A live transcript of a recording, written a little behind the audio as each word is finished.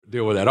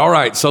deal with that. All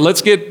right, so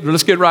let's get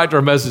right to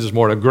our message this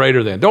morning,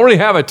 greater than. Don't really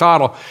have a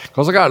title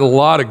because I got a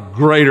lot of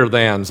greater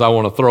thans I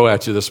want to throw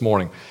at you this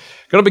morning.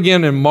 Going to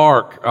begin in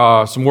Mark,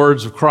 some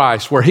words of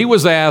Christ, where he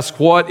was asked,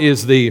 what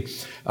is the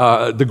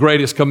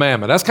greatest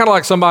commandment? That's kind of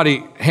like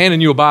somebody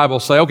handing you a Bible,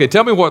 say, okay,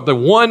 tell me what the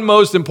one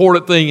most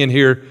important thing in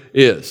here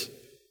is.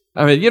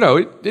 I mean,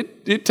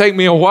 it'd take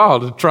me a while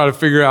to try to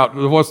figure out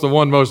what's the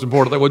one most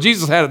important thing. Well,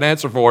 Jesus had an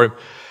answer for him,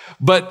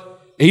 but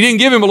he didn't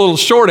give him a little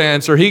short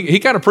answer. He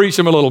kind of preached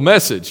him a little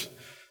message,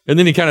 and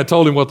then he kind of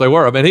told him what they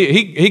were. I mean,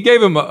 he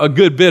gave him a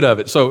good bit of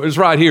it. So it's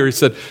right here. He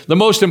said, the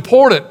most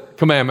important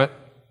commandment,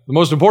 the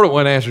most important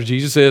one, answered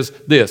Jesus, is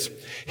this: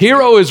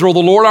 Hear, O Israel, the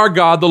Lord our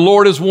God, the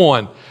Lord is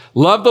one.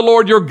 Love the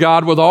Lord your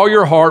God with all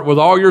your heart, with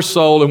all your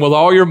soul, and with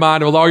all your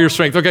mind, and with all your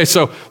strength. Okay,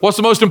 so what's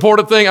the most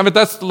important thing? I mean,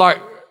 that's like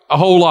a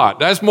whole lot.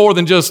 That's more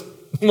than just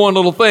one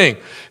little thing.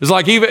 It's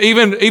like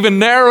even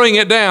narrowing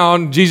it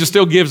down, Jesus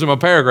still gives him a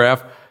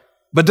paragraph,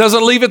 but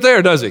doesn't leave it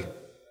there, does he?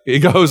 He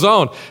goes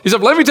on. He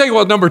said, let me tell you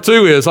what number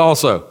 2 is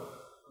also.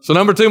 So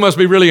number 2 must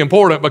be really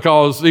important,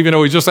 because even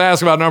though he just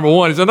asked about number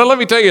 1, he said, no, let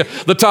me tell you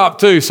the top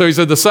 2. So he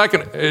said the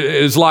second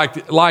is like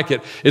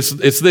it.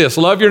 It's this: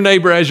 love your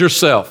neighbor as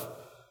yourself.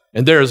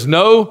 And there is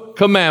no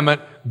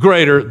commandment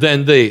greater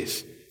than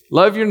these.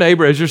 Love your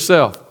neighbor as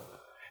yourself.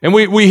 And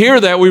we hear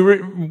that,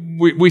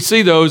 we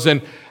see those,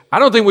 and I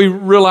don't think we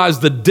realize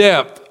the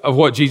depth of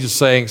what Jesus is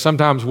saying.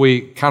 Sometimes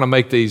we kind of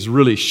make these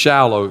really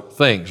shallow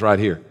things right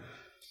here.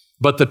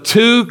 But the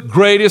 2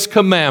 greatest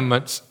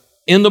commandments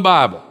in the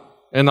Bible,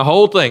 and the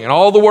whole thing, and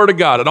all the Word of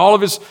God, and all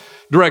of His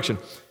direction,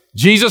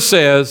 Jesus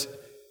says,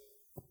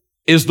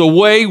 is the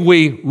way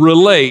we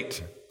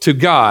relate to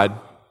God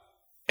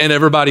and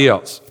everybody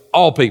else.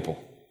 All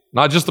people.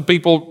 Not just the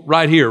people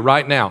right here,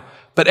 right now,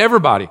 but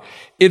everybody.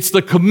 It's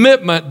the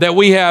commitment that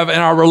we have in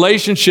our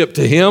relationship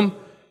to Him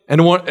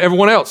and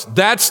everyone else.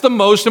 That's the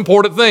most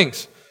important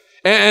things.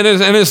 And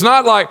it's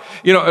not like,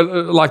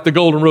 like the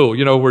golden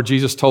rule, where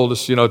Jesus told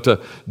us,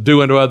 to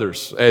do unto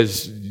others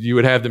as you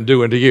would have them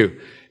do unto you.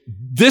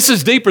 This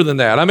is deeper than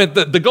that. I mean,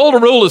 the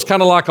golden rule is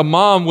kind of like a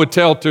mom would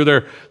tell to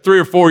their 3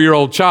 or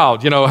 4-year-old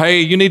child,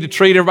 hey, you need to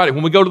treat everybody.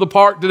 When we go to the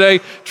park today,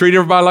 treat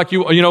everybody like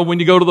when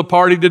you go to the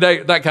party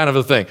today, that kind of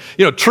a thing.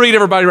 Treat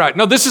everybody right.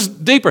 No, this is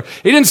deeper.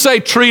 He didn't say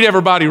treat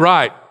everybody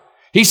right.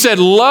 He said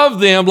love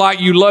them like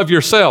you love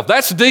yourself.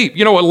 That's deep.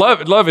 You know what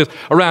love is?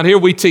 Around here,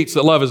 we teach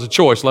that love is a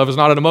choice. Love is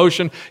not an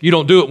emotion. You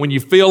don't do it when you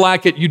feel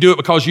like it. You do it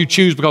because you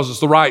choose, because it's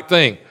the right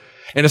thing.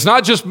 And it's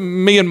not just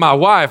me and my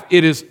wife.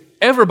 It is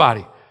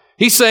everybody.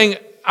 He's saying,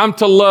 I'm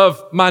to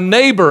love my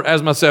neighbor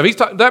as myself.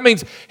 That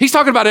means he's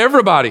talking about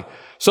everybody.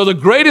 So the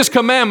greatest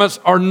commandments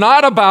are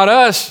not about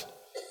us.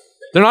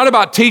 They're not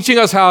about teaching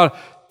us how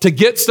to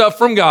get stuff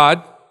from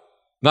God,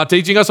 not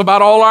teaching us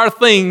about all our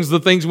things, the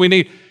things we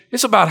need.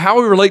 It's about how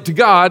we relate to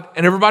God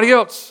and everybody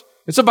else.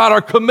 It's about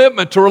our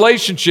commitment to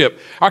relationship,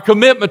 our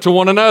commitment to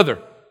one another.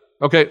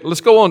 Okay, let's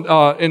go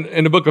on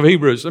in the book of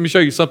Hebrews. Let me show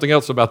you something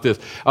else about this.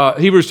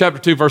 Hebrews chapter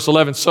 2, verse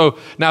 11. So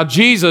now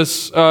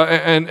Jesus,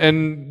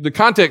 and the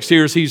context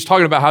here is he's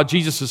talking about how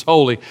Jesus is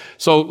holy.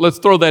 So let's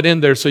throw that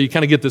in there so you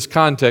kind of get this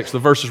context. The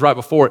verse is right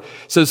before it.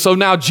 It says, so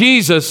now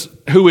Jesus,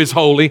 who is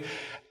holy,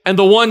 and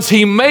the ones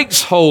He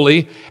makes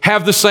holy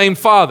have the same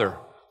Father.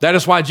 That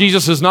is why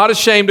Jesus is not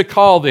ashamed to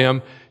call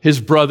them His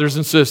brothers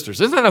and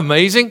sisters. Isn't that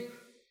amazing?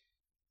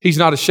 He's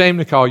not ashamed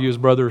to call you His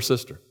brother or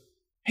sister.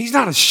 He's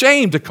not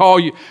ashamed to call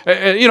you,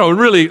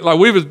 really, like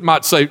we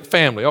might say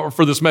family, or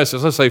for this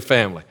message, let's say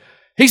family.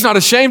 He's not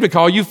ashamed to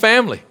call you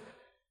family.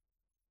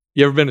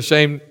 You ever been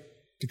ashamed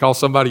to call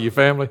somebody your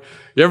family?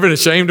 You ever been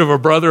ashamed of a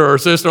brother or a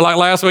sister? Like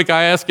last week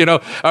I asked, did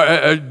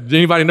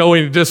anybody know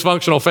any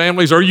dysfunctional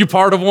families? Are you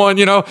part of one,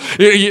 You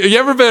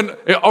ever been,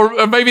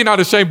 or maybe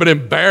not ashamed, but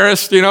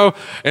embarrassed,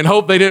 and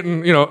hope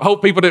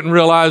people didn't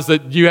realize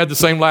that you had the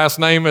same last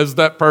name as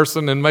that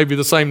person and maybe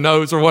the same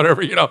nose or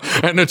whatever,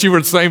 and that you were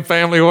the same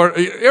family. Or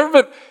you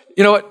ever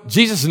been,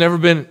 Jesus has never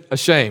been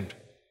ashamed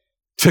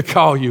to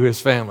call you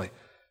His family.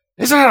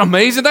 Isn't that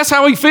amazing? That's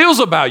how He feels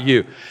about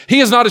you. He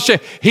is not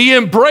ashamed. He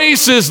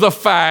embraces the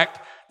fact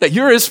that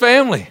you're His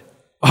family.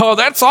 Oh,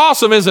 that's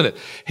awesome, isn't it?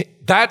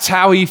 That's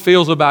how He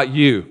feels about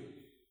you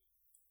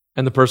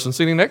and the person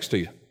sitting next to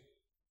you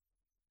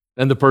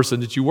and the person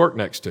that you work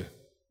next to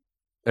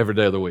every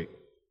day of the week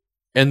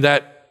and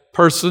that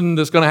person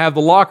that's going to have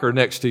the locker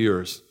next to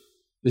yours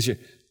this year.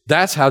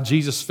 That's how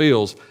Jesus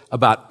feels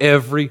about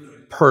every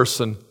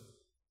person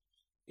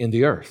in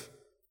the earth.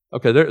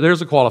 Okay,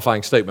 there's a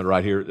qualifying statement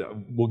right here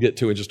we'll get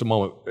to in just a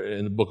moment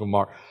in the book of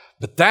Mark.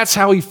 But that's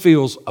how He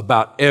feels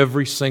about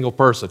every single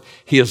person.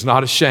 He is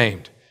not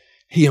ashamed.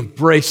 He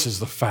embraces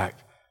the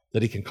fact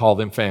that He can call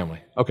them family.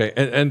 Okay,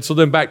 and so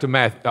then back to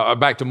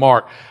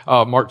Mark,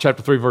 Mark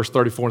chapter 3, verse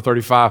 34 and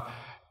 35.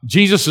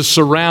 Jesus is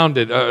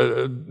surrounded,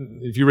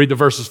 if you read the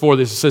verses for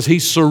this, it says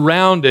He's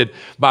surrounded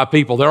by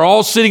people. They're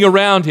all sitting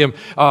around Him,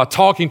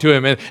 talking to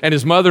Him. And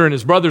His mother and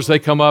His brothers, they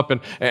come up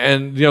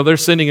and they're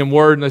sending Him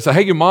word. And they say,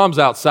 hey, your mom's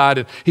outside.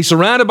 And He's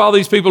surrounded by all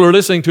these people who are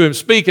listening to Him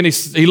speak. And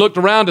He looked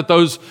around at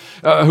those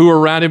who were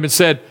around Him and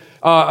said,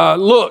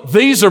 look,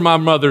 these are my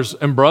mothers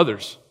and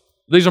brothers.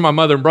 These are my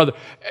mother and brother.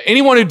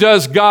 Anyone who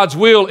does God's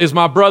will is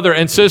my brother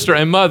and sister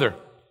and mother.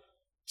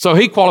 So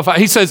he qualified.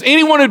 He says,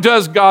 anyone who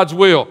does God's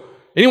will,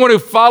 anyone who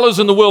follows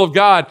in the will of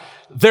God,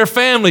 they're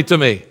family to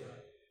me.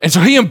 And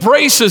so he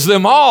embraces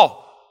them all.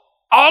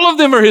 All of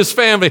them are his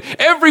family.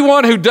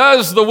 Everyone who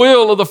does the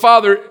will of the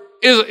Father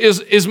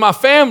is my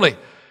family.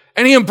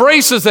 And he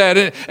embraces that,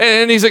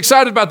 and he's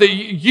excited about that.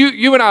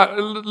 You and I,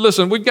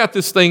 listen, we've got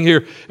this thing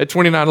here at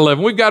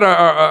 2911. We've got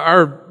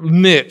our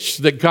niche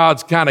that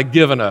God's kind of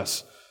given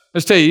us.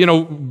 Let's tell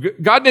you,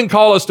 God didn't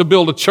call us to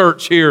build a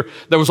church here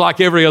that was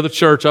like every other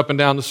church up and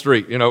down the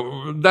street.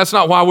 That's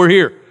not why we're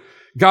here.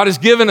 God has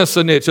given us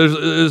a niche.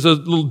 There's a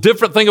little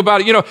different thing about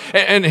it,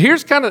 and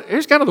here's kind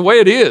of the way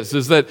it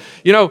is that,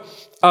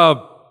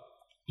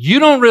 you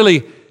don't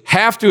really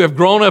have to have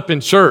grown up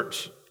in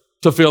church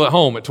to feel at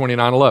home at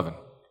 2911.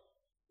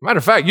 Matter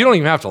of fact, you don't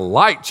even have to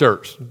like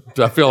church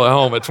to feel at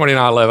home at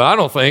 2911. I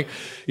don't think,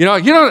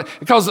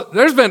 because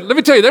let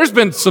me tell you, there's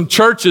been some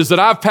churches that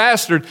I've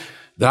pastored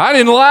that I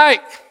didn't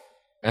like.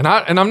 And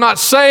I'm not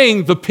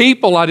saying the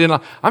people I didn't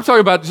like. I'm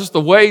talking about just the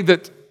way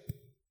that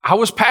I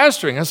was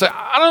pastoring. I said,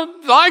 I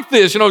don't like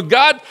this.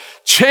 God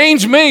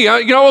changed me.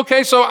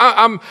 Okay, so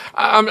I'm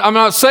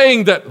not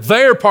saying that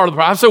they're part of the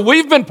problem. I said,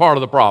 we've been part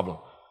of the problem.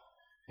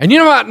 And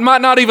you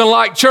might not even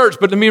like church,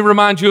 but let me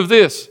remind you of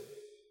this.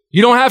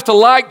 You don't have to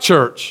like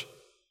church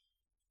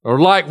or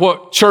like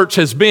what church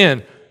has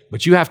been,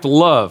 but you have to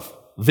love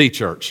the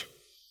church,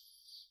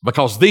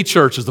 because the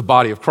church is the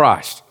body of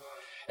Christ.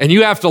 And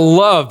you have to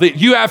love that.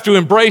 You have to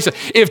embrace it.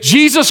 If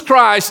Jesus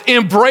Christ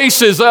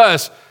embraces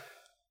us,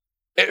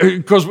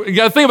 because you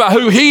got to think about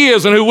who he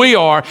is and who we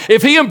are.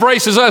 If he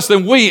embraces us,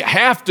 then we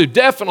have to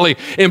definitely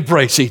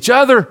embrace each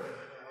other.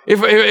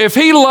 If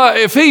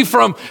he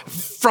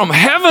from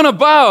heaven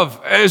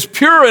above, as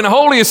pure and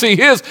holy as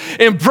he is,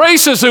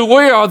 embraces who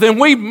we are, then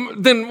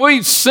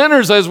we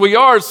sinners as we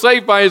are,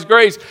 saved by his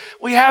grace,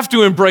 we have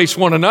to embrace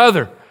one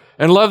another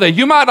and love that.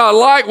 You might not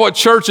like what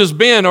church has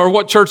been or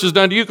what church has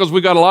done to you, because we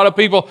got a lot of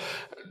people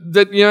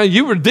that,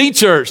 you were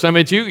de-churched. I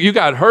mean, you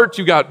got hurt,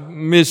 you got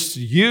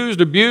misused,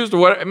 abused,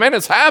 or whatever. Man,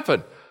 it's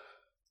happened.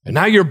 And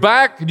now you're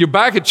back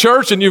at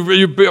church, and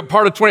you're a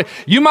part of 20.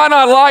 You might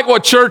not like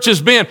what church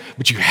has been,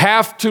 but you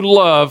have to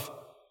love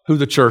who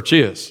the church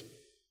is.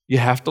 You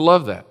have to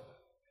love that.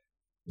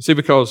 See,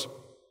 because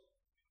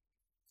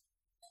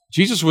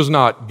Jesus was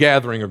not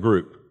gathering a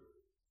group.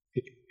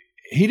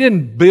 He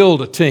didn't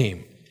build a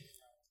team.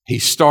 He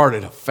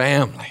started a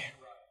family.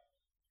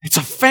 It's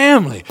a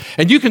family.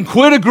 And you can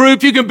quit a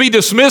group, you can be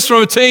dismissed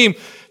from a team,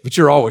 but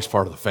you're always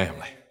part of the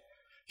family.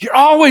 You're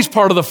always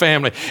part of the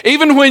family.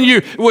 Even when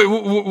you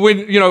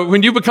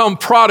become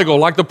prodigal,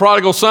 like the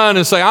prodigal son,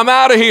 and say, I'm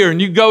out of here,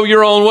 and you go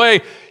your own way,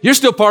 you're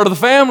still part of the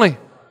family.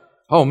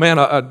 Oh man,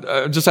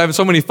 I just having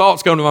so many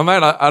thoughts come to my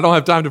mind. I don't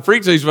have time to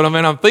preach these, but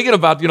I'm thinking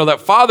about, that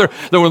father,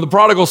 that when the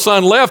prodigal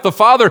son left, the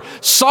father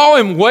saw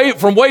him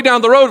from way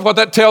down the road. What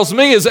that tells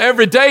me is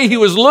every day he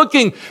was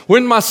looking,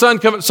 when my son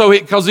comes. So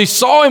because he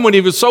saw him when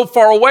he was so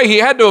far away, he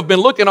had to have been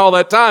looking all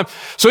that time.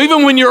 So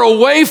even when you're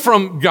away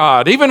from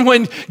God, even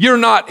when you're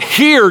not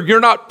here, you're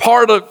not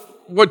part of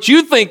what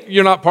you think,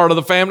 you're not part of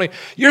the family,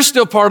 you're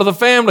still part of the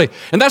family.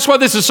 And that's why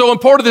this is so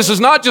important. This is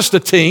not just a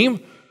team.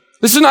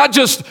 This is not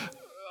just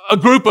a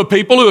group of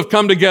people who have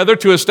come together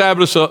to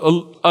establish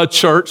a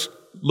church,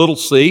 little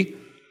c.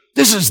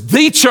 This is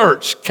the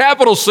church,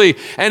 capital C,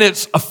 and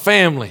it's a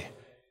family.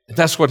 And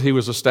that's what he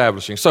was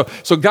establishing. So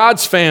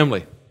God's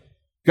family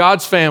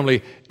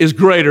is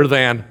greater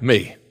than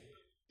me.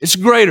 It's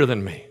greater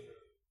than me.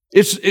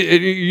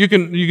 You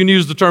can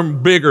use the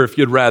term bigger if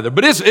you'd rather,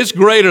 but it's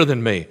greater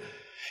than me.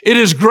 It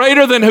is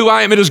greater than who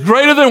I am. It is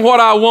greater than what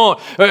I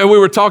want. We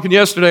were talking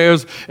yesterday. I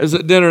was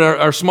at dinner at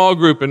our small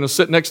group, and I was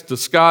sitting next to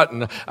Scott,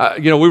 and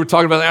we were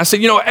talking about that. I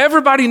said,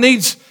 everybody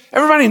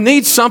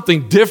needs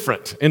something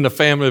different in the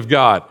family of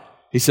God.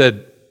 He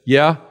said,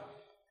 yeah,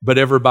 but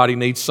everybody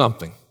needs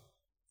something.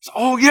 Said,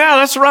 oh yeah,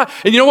 that's right.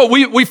 And you know what?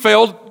 We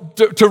failed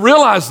to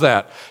realize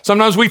that.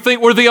 Sometimes we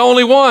think we're the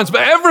only ones,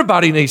 but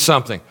everybody needs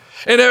something.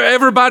 And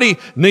everybody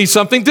needs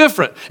something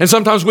different. And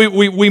sometimes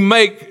we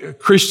make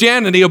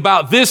Christianity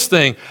about this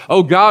thing.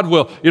 Oh, God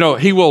will,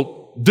 he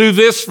will do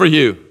this for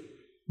you.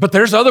 But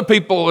there's other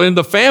people in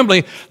the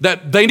family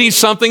that they need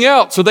something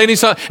else. So they need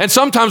something. And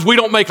sometimes we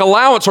don't make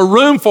allowance or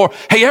room for,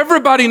 hey,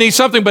 everybody needs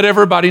something, but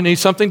everybody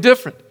needs something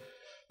different.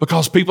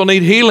 Because people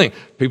need healing.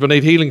 People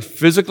need healing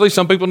physically.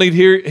 Some people need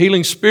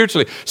healing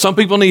spiritually. Some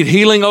people need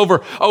healing over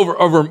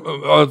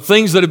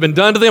things that have been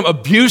done to them,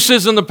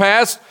 abuses in the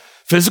past.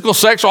 Physical,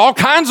 sexual, all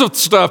kinds of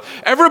stuff.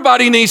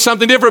 Everybody needs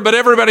something different, but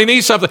everybody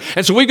needs something.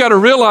 And so we've got to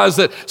realize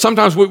that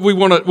sometimes we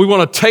want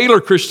to tailor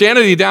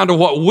Christianity down to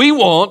what we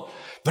want,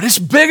 but it's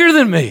bigger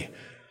than me.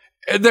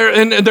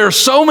 There are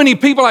so many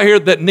people out here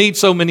that need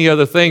so many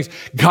other things.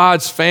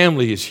 God's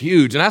family is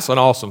huge, and that's an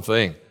awesome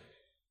thing.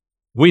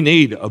 We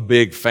need a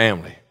big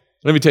family.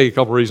 Let me tell you a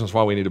couple reasons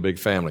why we need a big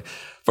family.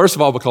 First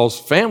of all, because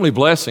family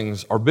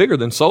blessings are bigger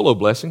than solo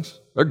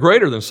blessings. They're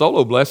greater than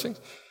solo blessings.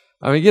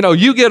 I mean,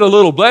 you get a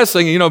little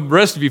blessing, and, the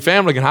rest of your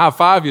family can high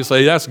five you,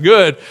 say, that's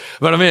good.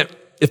 But I mean,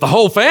 if the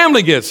whole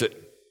family gets it,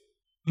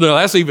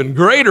 that's even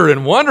greater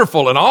and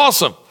wonderful and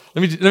awesome.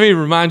 Let me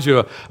remind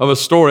you of a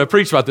story. I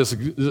preached about this.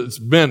 It's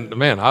been,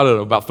 I don't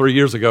know, about 3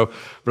 years ago,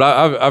 but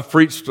I've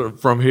preached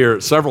from here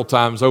several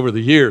times over the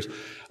years.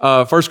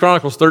 1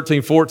 Chronicles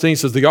 13:14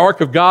 says, the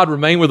ark of God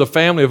remained with the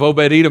family of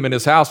Obed-Edom in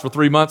his house for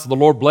 3 months, and the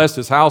Lord blessed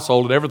his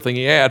household and everything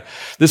he had.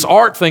 This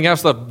ark thing,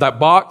 that's that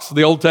box,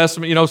 the Old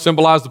Testament,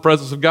 symbolized the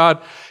presence of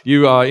God.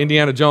 You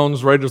Indiana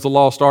Jones, Raiders of the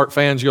Lost Ark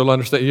fans, you'll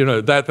understand,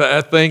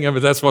 that thing. I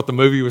mean, that's what the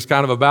movie was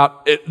kind of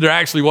about. There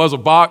actually was a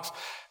box.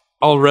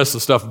 All the rest of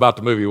the stuff about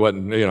the movie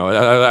wasn't,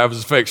 that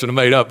was fiction and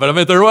made up. But I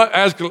mean, there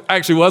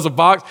actually was a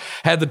box,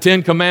 had the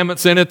 10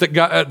 Commandments in it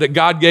that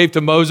God gave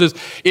to Moses.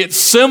 It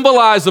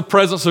symbolized the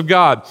presence of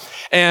God.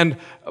 And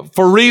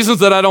for reasons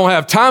that I don't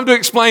have time to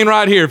explain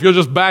right here, if you'll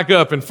just back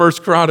up in 1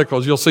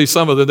 Chronicles, you'll see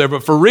some of it there.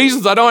 But for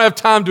reasons I don't have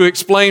time to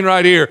explain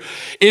right here,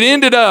 it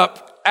ended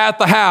up at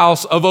the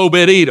house of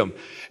Obed-Edom.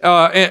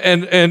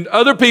 And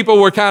other people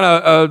were kind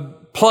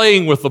of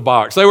playing with the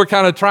box. They were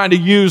kind of trying to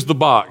use the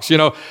box,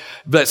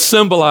 that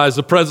symbolized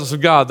the presence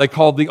of God. They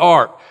called the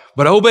ark.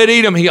 But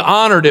Obed-Edom, he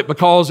honored it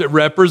because it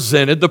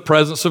represented the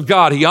presence of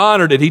God. He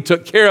honored it. He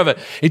took care of it.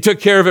 He took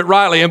care of it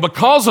rightly. And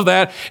because of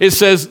that, it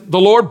says the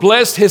Lord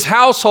blessed his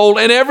household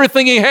and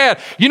everything he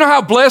had. You know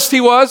how blessed he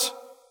was?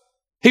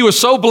 He was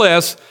so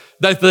blessed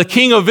that the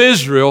king of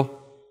Israel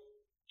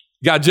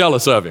got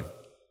jealous of him.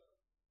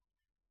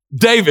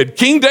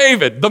 King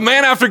David, the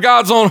man after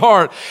God's own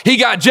heart, he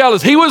got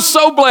jealous. He was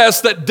so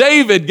blessed that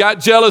David got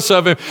jealous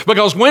of him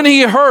because when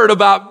he heard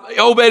about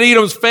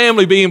Obed-Edom's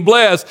family being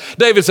blessed,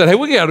 David said, hey,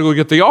 we got to go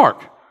get the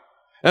ark.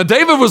 Now,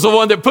 David was the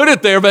one that put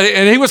it there,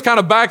 and he was kind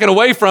of backing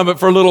away from it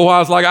for a little while.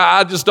 It's like,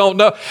 I just don't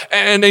know.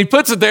 And he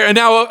puts it there, and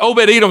now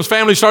Obed-Edom's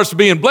family starts to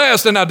being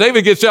blessed, and now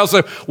David gets jealous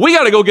and says, we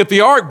got to go get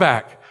the ark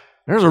back.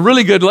 There's a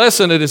really good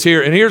lesson that is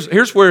here, and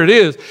here's where it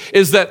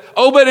is that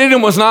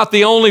Obed-Edom was not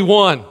the only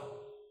one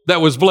that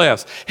was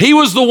blessed. He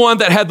was the one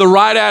that had the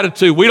right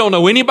attitude. We don't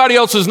know anybody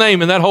else's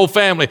name in that whole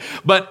family,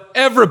 but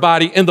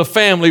everybody in the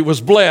family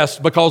was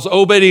blessed because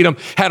Obed-Edom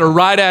had a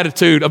right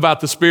attitude about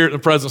the Spirit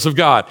and presence of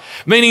God.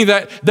 Meaning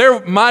that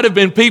there might have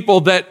been people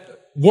that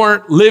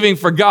weren't living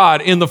for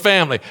God in the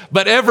family,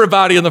 but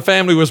everybody in the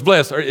family was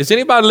blessed. Is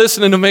anybody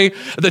listening to me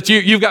that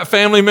you've got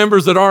family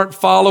members that aren't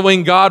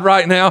following God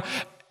right now?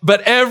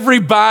 But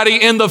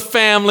everybody in the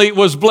family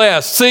was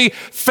blessed. See,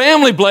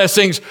 family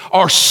blessings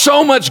are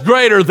so much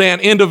greater than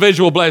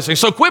individual blessings.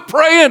 So quit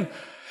praying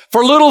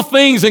for little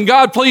things and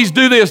God, please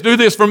do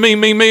this for me,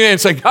 and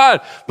say,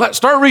 God,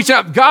 start reaching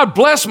out. God,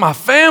 bless my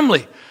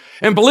family,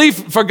 and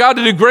believe for God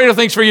to do greater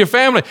things for your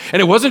family.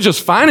 And it wasn't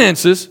just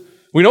finances.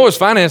 We know it's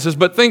finances,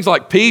 but things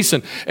like peace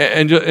and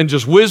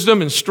just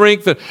wisdom and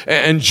strength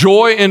and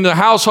joy in the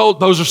household.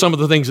 Those are some of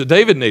the things that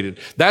David needed.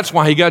 That's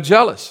why he got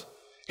jealous.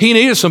 He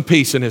needed some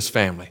peace in his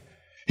family.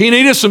 He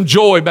needed some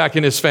joy back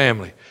in his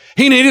family.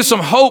 He needed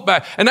some hope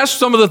back. And that's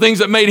some of the things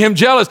that made him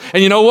jealous.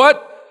 And you know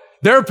what?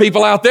 There are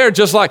people out there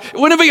just like,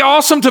 wouldn't it be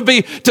awesome to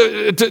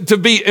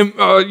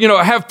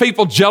have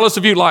people jealous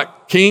of you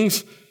like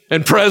kings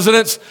and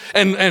presidents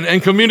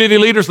and community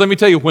leaders? Let me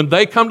tell you, when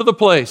they come to the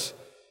place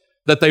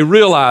that they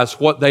realize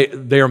what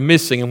they are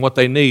missing and what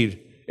they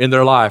need in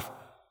their life,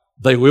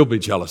 they will be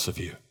jealous of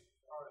you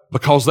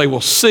because they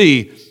will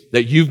see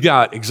that you've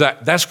got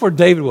that's where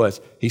David was.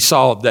 He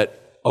saw that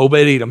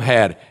Obed-Edom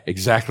had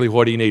exactly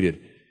what he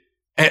needed.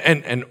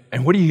 And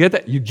where do you get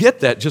that? You get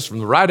that just from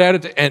the right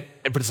attitude,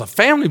 but it's a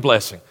family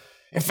blessing.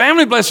 And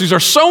family blessings are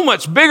so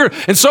much bigger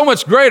and so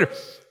much greater.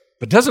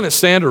 But doesn't it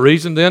stand to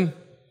reason then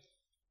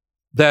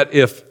that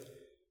if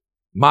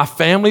my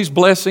family's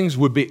blessings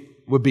would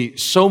be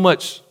so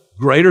much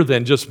greater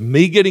than just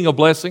me getting a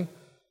blessing,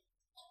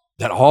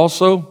 that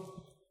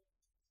also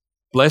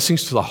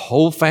blessings to the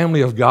whole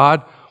family of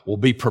God will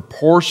be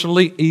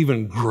proportionally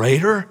even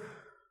greater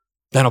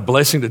than a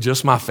blessing to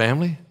just my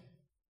family?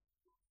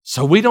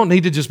 So we don't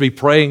need to just be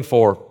praying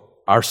for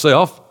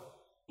ourselves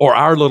or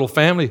our little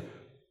family.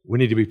 We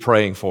need to be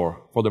praying for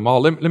them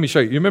all. Let me show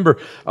you. You remember,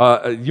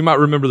 you might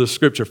remember the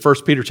scripture, 1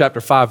 Peter chapter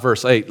 5,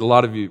 verse 8. A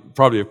lot of you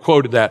probably have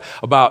quoted that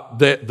about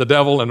the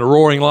devil and the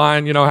roaring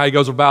lion. You know how he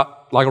goes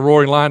about like a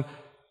roaring lion?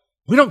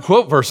 We don't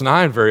quote verse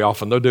 9 very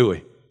often, though, do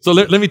we? So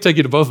let me take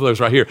you to both of those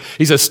right here.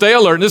 He says, stay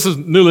alert. And this is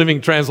New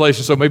Living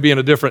Translation, so maybe in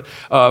a different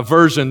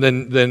version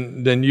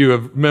than you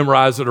have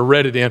memorized it or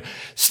read it in.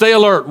 Stay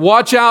alert.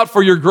 Watch out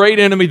for your great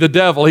enemy, the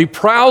devil. He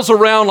prowls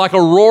around like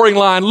a roaring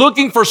lion,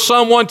 looking for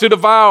someone to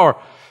devour.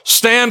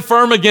 Stand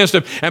firm against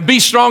him and be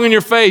strong in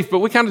your faith. But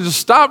we kind of just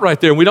stop right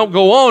there and we don't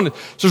go on. It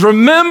says,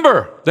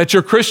 remember that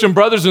your Christian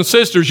brothers and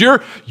sisters,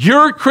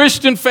 your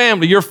Christian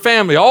family, your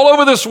family all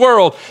over this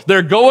world,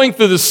 they're going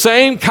through the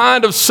same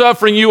kind of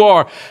suffering you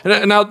are.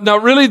 And now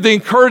really the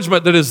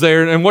encouragement that is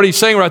there and what he's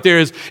saying right there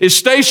is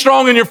stay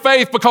strong in your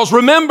faith, because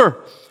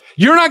remember,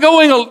 you're not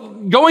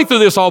going through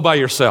this all by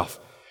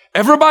yourself.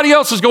 Everybody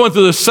else is going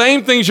through the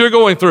same things you're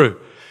going through.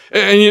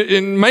 And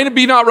it may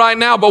be not right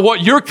now, but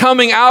what you're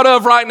coming out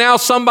of right now,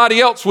 somebody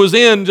else was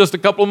in just a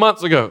couple of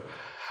months ago.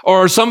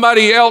 Or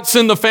somebody else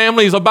in the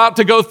family is about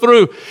to go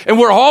through. And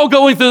we're all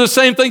going through the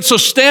same thing. So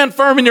stand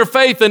firm in your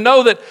faith and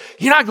know that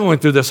you're not going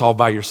through this all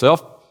by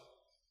yourself.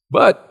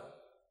 But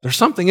there's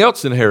something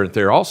else inherent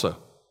there also.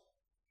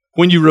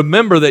 When you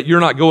remember that you're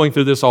not going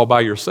through this all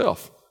by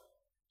yourself,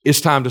 it's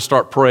time to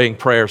start praying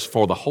prayers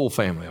for the whole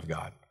family of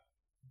God.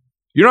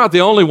 You're not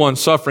the only one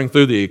suffering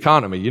through the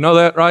economy. You know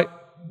that, right?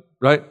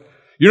 Right?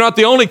 You're not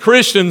the only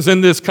Christians in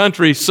this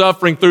country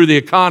suffering through the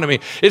economy.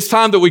 It's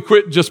time that we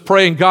quit just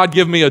praying, God,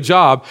 give me a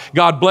job.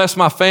 God, bless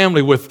my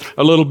family with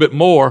a little bit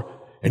more.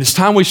 And it's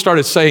time we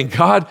started saying,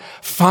 God,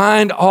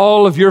 find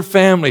all of your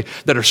family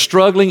that are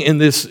struggling in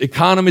this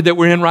economy that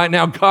we're in right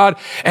now, God,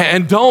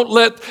 and don't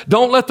let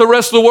the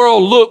rest of the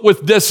world look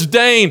with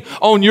disdain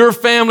on your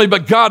family,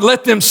 but God,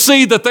 let them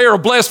see that they are a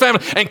blessed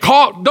family. And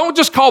don't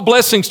just call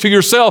blessings to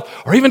yourself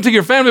or even to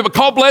your family, but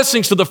call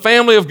blessings to the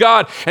family of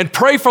God and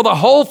pray for the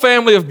whole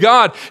family of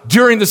God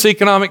during this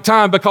economic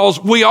time,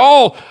 because we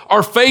all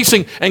are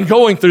facing and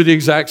going through the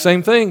exact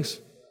same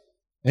things.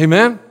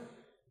 Amen?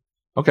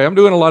 Okay, I'm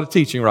doing a lot of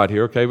teaching right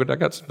here, okay, but I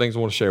got some things I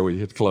want to share with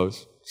you at the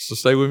close. So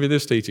stay with me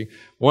this teaching.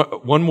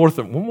 One more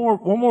thing,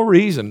 one more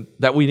reason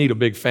that we need a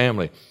big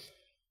family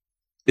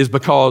is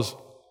because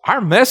our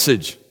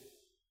message,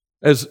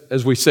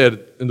 as we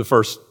said in the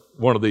first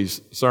one of these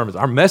sermons,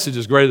 our message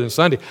is greater than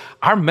Sunday.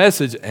 Our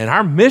message and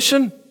our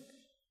mission,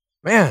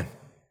 man,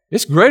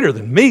 it's greater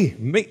than me.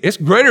 It's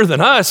greater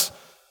than us.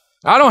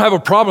 I don't have a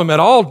problem at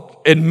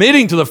all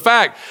admitting to the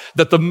fact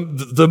that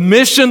the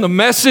mission, the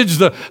message,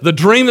 the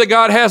dream that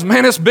God has,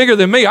 man, it's bigger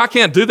than me. I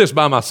can't do this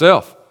by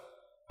myself.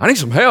 I need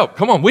some help.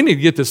 Come on, we need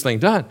to get this thing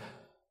done.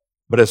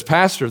 But as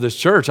pastor of this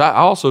church, I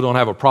also don't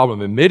have a problem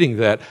admitting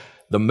that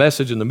the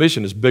message and the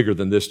mission is bigger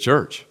than this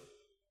church.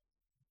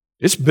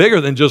 It's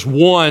bigger than just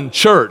one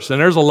church. And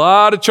there's a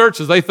lot of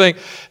churches, they think,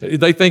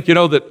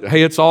 that,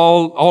 hey, it's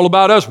all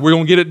about us. We're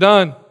going to get it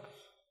done.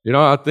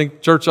 I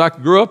think church I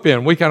grew up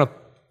in, we kind of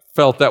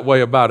felt that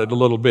way about it a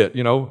little bit.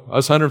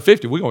 Us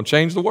 150, we're going to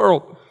change the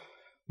world.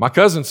 My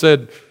cousin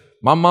said,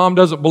 my mom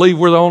doesn't believe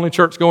we're the only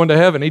church going to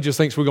heaven. She just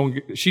thinks we're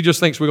going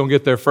to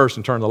get there first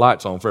and turn the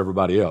lights on for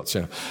everybody else.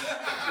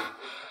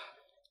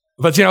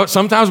 But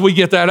sometimes we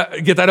get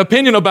that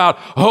opinion about,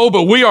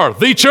 but we are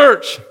the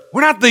church. We're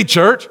not the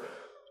church.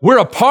 We're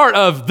a part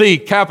of the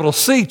capital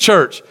C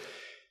church.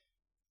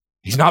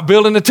 He's not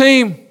building a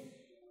team.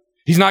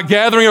 He's not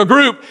gathering a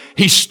group.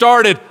 He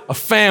started a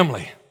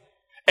family.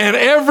 And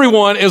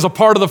everyone is a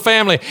part of the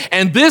family.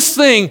 And this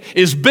thing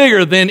is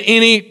bigger than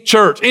any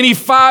church, any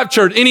 5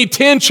 churches, any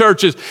 10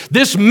 churches.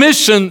 This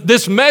mission,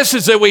 this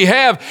message that we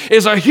have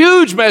is a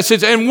huge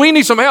message, and we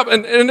need some help.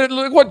 And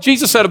look what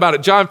Jesus said about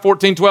it, John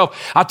 14:12.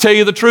 I tell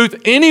you the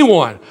truth,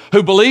 anyone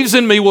who believes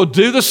in me will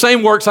do the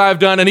same works I have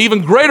done and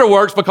even greater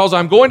works, because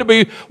I'm going to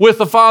be with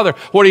the Father.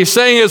 What he's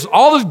saying is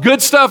all this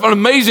good stuff and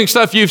amazing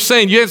stuff you've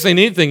seen, you haven't seen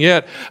anything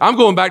yet. I'm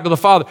going back to the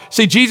Father.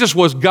 See, Jesus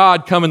was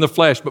God come in the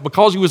flesh, but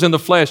because he was in the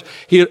flesh,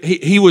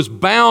 he was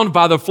bound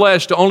by the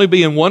flesh to only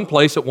be in one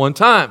place at one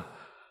time.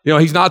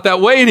 He's not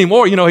that way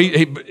anymore.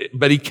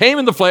 But he came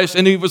in the flesh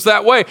and he was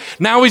that way.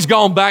 Now he's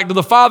gone back to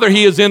the Father.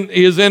 He is in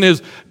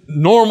his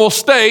normal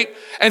state.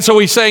 And so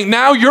he's saying,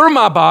 now you're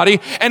my body,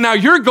 and now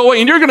you're going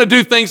and you're going to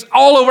do things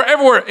all over,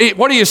 everywhere.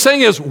 What he is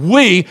saying is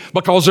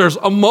because there's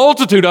a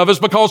multitude of us,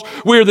 because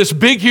we're this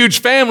big, huge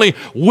family,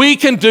 we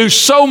can do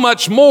so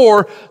much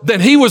more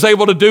than he was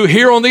able to do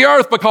here on the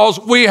earth because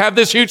we have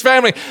this huge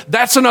family.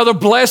 That's another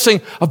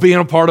blessing of being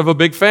a part of a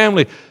big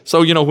family.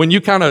 So, when you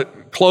kind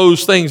of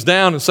close things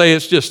down and say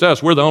it's just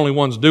us, we're the only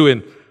ones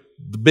doing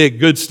the big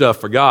good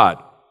stuff for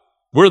God.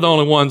 We're the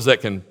only ones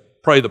that can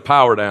pray the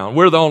power down.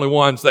 We're the only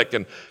ones that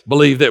can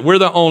believe that. We're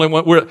the only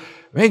one.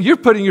 You're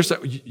putting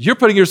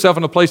yourself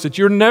in a place that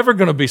you're never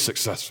going to be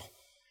successful,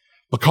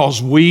 because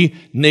we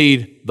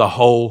need the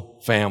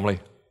whole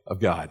family of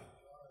God.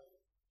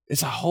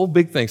 It's a whole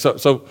big thing.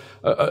 So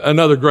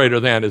another greater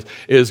than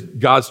is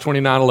God's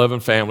 2911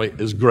 family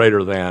is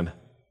greater than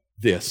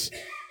this.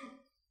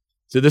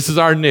 So this is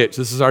our niche.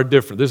 This is our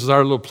different. This is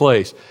our little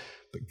place.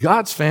 But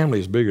God's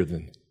family is bigger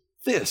than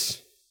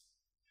this.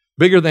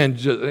 Bigger than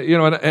just,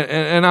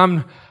 and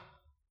I'm,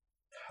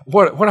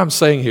 what I'm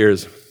saying here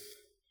is,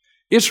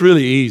 it's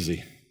really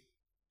easy.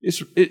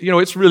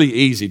 It's really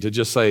easy to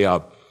just say,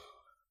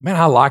 man,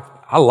 I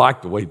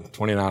like the way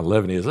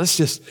 2911 is. Let's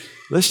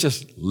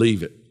just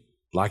leave it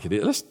like it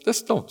is.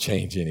 Let's don't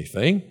change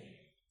anything.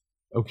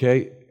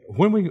 Okay,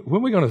 when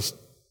we going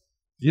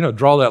to,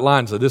 draw that line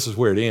and say this is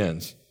where it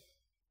ends.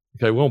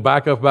 Okay, we'll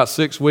back up about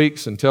 6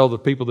 weeks and tell the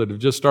people that have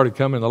just started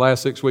coming in the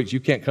last 6 weeks, you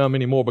can't come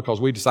anymore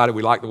because we decided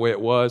we like the way it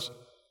was.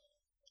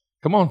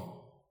 Come on.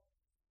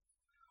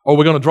 Or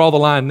we're going to draw the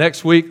line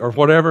next week or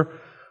whatever.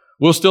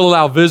 We'll still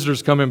allow visitors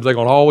to come in, but they're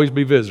going to always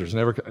be visitors.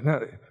 No,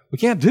 we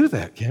can't do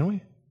that, can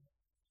we?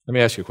 Let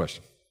me ask you a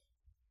question.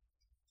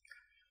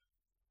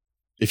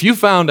 If you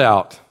found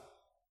out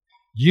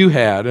you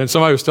had, and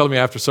somebody was telling me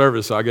after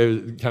service, so I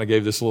kind of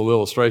gave this little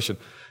illustration,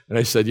 and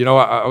they said,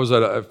 I was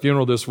at a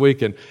funeral this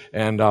week, and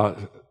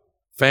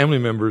family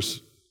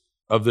members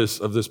of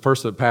this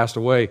person that passed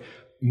away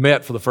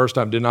met for the first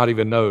time, did not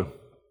even know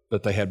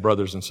that they had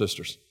brothers and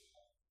sisters.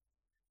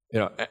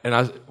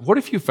 What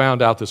if you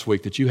found out this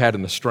week that you had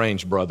an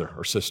estranged brother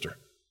or sister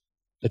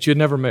that you had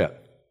never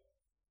met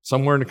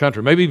somewhere in the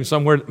country, maybe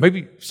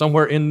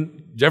somewhere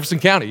in Jefferson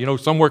County,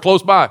 somewhere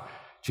close by that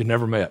you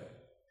never met.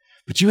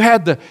 But you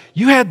had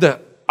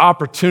the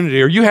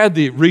opportunity, or you had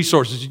the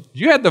resources,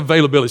 you had the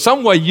availability,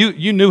 some way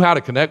you knew how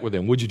to connect with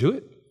them. Would you do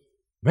it?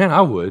 Man,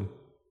 I would.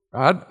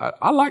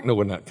 I like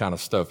knowing that kind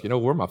of stuff,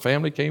 where my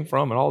family came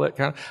from and all that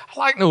kind of, I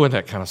like knowing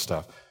that kind of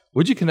stuff.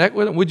 Would you connect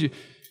with them? Would you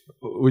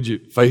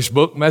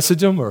Facebook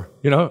message them, or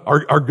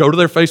go to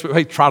their Facebook?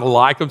 Hey, try to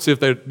like them, see if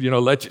they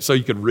let you, so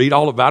you could read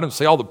all about them,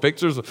 see all the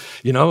pictures.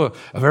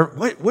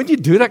 Wouldn't you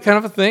do that kind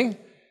of a thing?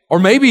 Or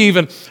maybe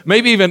even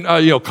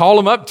call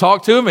them up,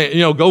 talk to them,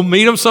 and go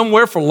meet them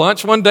somewhere for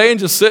lunch one day and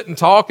just sit and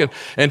talk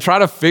and try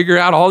to figure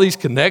out all these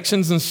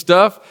connections and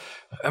stuff.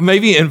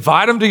 Maybe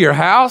invite them to your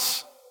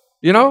house.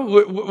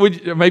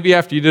 Maybe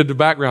after you did the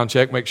background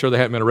check, make sure they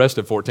hadn't been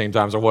arrested 14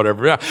 times or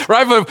whatever. Yeah,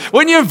 right? But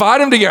wouldn't you invite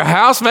them to your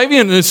house maybe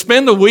and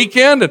spend the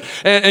weekend?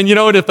 And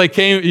if they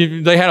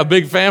came, they had a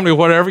big family or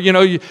whatever,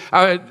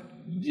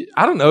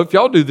 I don't know if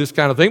y'all do this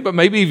kind of thing, but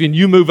maybe even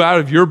you move out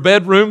of your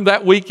bedroom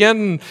that weekend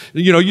and,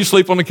 you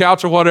sleep on the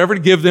couch or whatever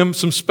to give them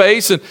some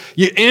space, and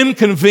you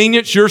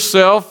inconvenience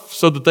yourself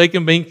so that they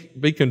can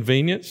be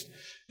convenienced.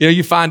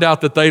 You find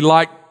out that they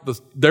like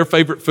their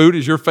favorite food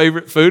is your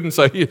favorite food, and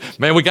say,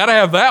 man, we got to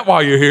have that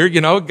while you're here,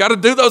 got to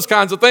do those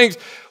kinds of things.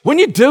 When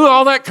you do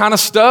all that kind of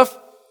stuff,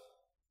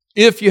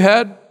 if you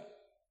had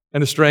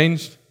an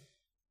estranged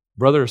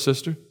brother or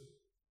sister,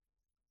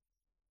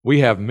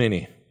 we have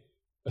many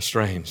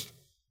estranged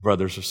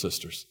brothers or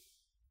sisters.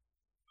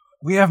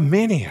 We have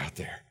many out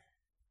there.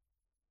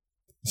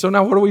 So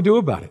now what do we do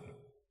about it?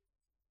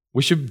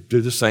 We should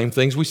do the same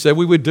things we said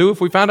we would do if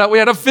we found out we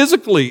had a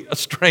physically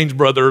estranged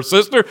brother or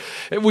sister.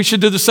 We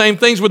should do the same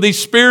things with these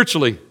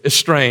spiritually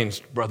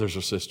estranged brothers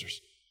or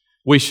sisters.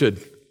 We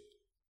should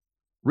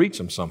reach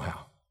them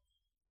somehow.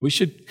 We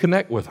should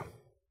connect with them.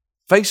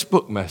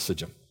 Facebook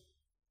message them.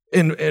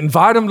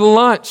 Invite them to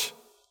lunch.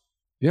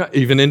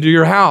 Even into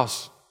your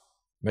house.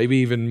 Maybe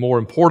even more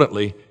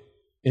importantly,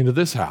 into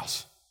this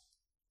house.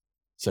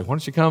 Say, why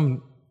don't you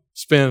come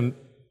spend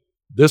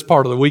this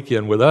part of the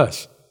weekend with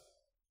us?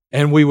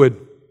 And we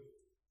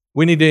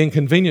need to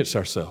inconvenience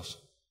ourselves.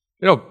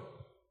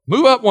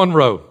 Move up one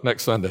row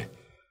next Sunday.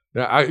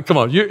 Come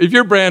on, if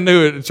you're brand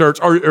new at a church,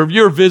 or if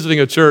you're visiting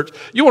a church,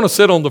 you want to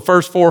sit on the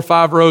first 4 or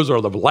 5 rows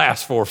or the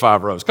last 4 or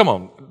 5 rows. Come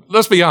on,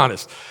 let's be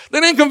honest.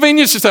 Then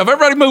inconvenience yourself.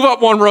 Everybody move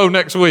up one row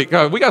next week.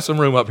 We got some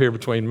room up here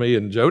between me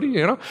and Jody,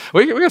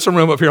 We got some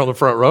room up here on the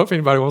front row if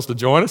anybody wants to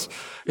join us.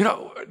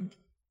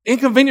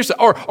 Inconvenience,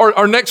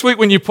 or next week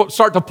when you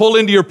start to pull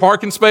into your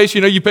parking space,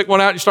 you pick one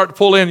out, you start to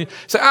pull in, you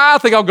say, I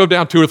think I'll go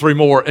down 2 or 3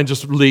 more and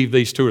just leave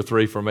these 2 or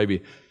 3 for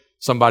maybe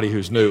somebody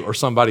who's new or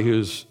somebody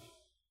who's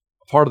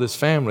a part of this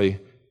family.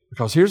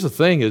 Because here's the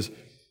thing is,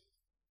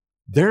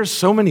 there's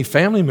so many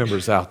family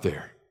members out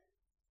there.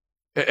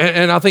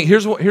 And I think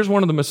here's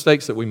one of the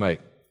mistakes that we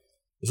make,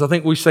 is I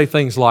think we say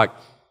things like,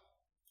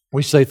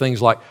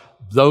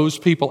 those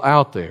people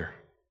out there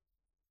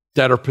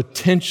that are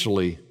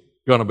potentially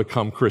going to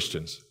become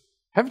Christians.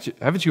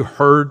 Haven't you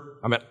heard?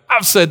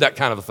 I've said that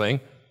kind of a thing.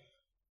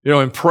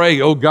 And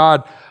pray, oh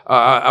God,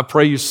 I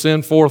pray you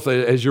send forth,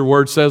 as your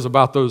word says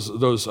about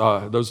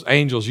those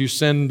angels, you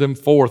send them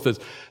forth as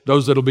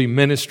those that'll be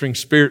ministering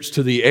spirits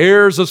to the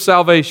heirs of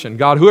salvation.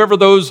 God, whoever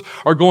those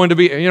are going to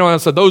be, I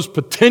said those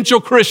potential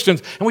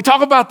Christians, and we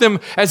talk about them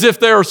as if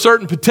there are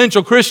certain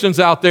potential Christians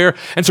out there,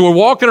 and so we're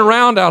walking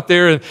around out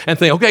there and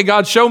think, okay,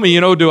 God, show me,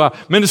 do I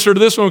minister to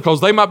this one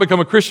because they might become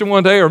a Christian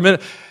one day,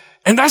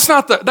 and that's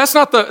not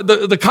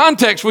the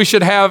context we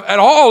should have at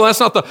all.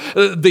 That's not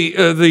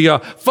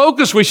the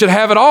focus we should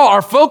have at all.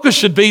 Our focus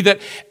should be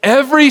that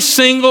every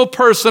single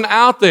person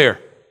out there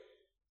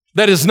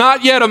that is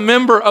not yet a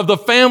member of the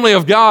family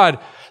of God,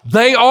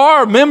 they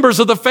are members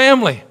of the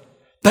family.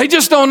 They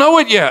just don't know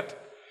it yet,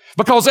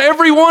 because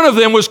every one of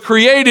them was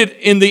created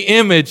in the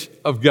image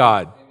of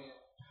God.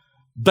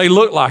 They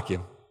look like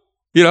Him.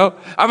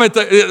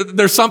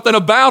 There's something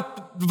about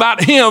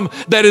Him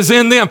that is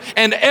in them.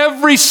 And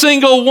every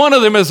single one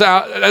of them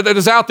that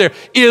is out there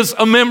is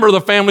a member of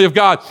the family of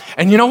God.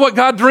 And you know what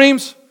God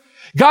dreams?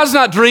 God's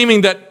not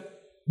dreaming that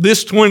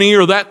this 20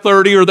 or that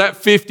 30 or that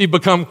 50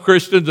 become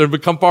Christians or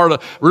become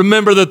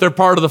remember that they're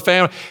part of the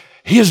family.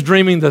 He is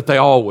dreaming that they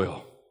all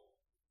will.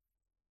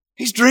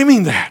 He's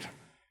dreaming that.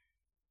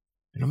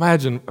 And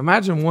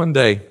imagine one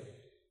day,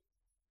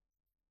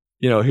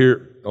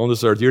 here on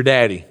this earth, your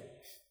daddy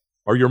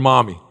or your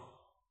mommy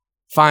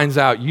finds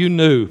out you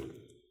knew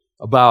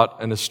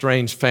about an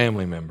estranged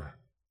family member.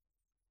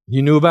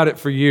 You knew about it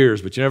for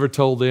years, but you never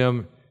told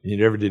them, and you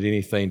never did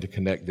anything to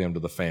connect them to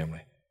the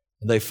family.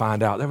 And they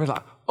find out. They were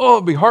like, oh,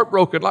 it'd be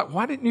heartbroken. Like,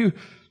 why didn't you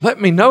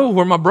let me know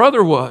where my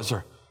brother was?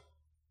 Or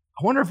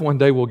I wonder if one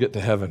day we'll get to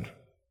heaven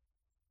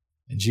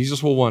and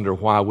Jesus will wonder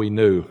why we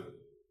knew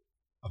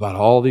about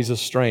all these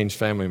estranged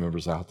family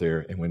members out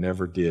there and we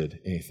never did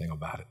anything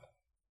about it.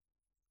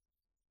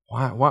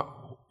 Why?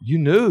 You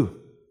knew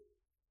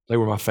they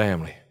were my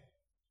family.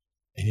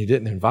 And you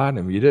didn't invite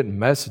them. You didn't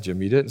message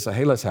them. You didn't say,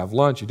 hey, let's have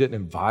lunch. You didn't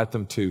invite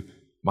them to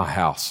my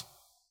house.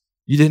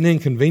 You didn't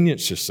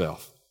inconvenience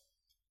yourself.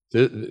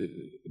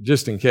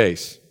 Just in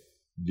case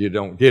you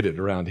don't get it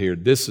around here,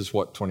 this is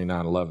what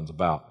 2911 is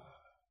about.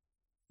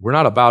 We're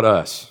not about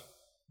us.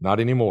 Not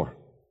anymore.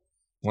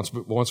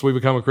 Once we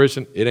become a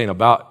Christian, it ain't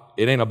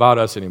about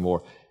us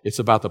anymore. It's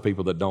about the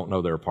people that don't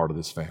know they're a part of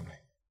this family.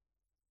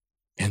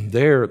 And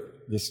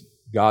this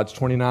God's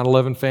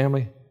 2911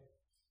 family,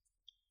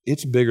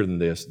 it's bigger than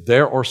this.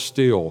 There are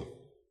still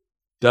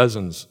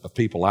dozens of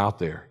people out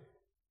there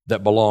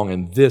that belong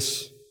in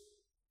this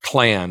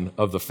clan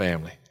of the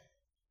family.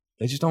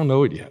 They just don't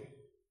know it yet.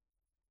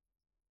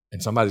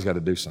 And somebody's got to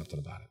do something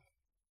about it.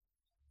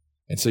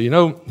 And so,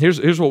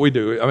 here's what we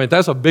do. I mean,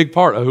 that's a big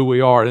part of who we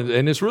are.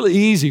 And it's really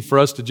easy for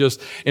us to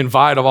just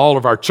invite all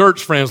of our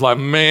church friends like,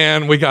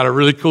 man, we got a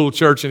really cool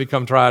church and you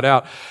come try it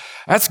out.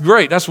 That's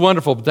great. That's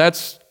wonderful. But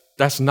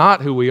that's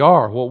not who we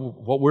are.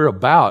 What we're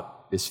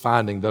about is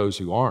finding those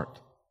who aren't,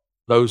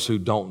 those who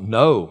don't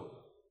know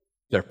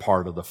they're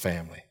part of the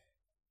family.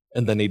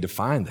 And they need to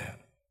find that.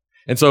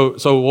 And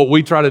so what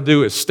we try to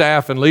do as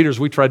staff and leaders,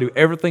 we try to do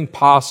everything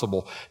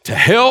possible to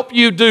help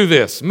you do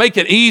this. Make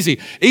it easy,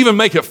 even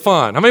make it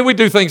fun. I mean, we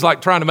do things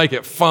like trying to make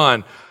it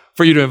fun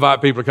for you to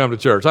invite people to come to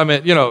church. I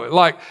mean,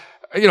 I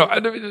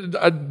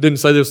didn't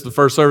say this in the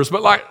first service,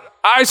 but like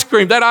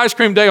that ice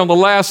cream day on the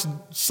last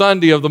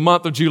Sunday of the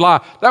month of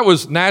July, that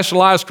was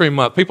National Ice Cream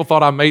Month. People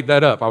thought I made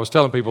that up. I was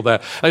telling people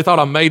that. They thought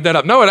I made that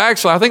up. No, I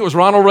think it was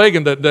Ronald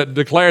Reagan that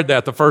declared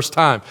that the first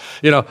time,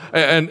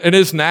 and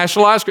it's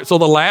National Ice Cream. So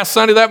the last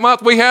Sunday of that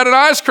month, we had an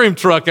ice cream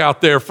truck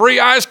out there, free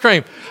ice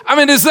cream. I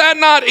mean, is that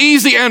not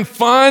easy and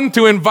fun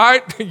to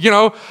invite,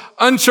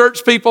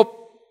 unchurched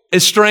people,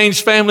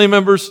 estranged family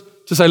members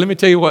to say, let me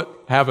tell you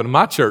what happened in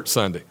my church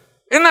Sunday.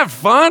 Isn't that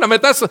fun? I mean,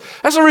 that's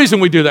the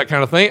reason we do that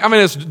kind of thing. I mean,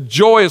 it's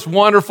joy. It's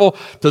wonderful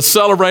to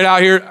celebrate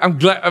out here. I'm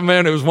glad,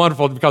 man, it was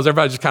wonderful because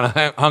everybody just kind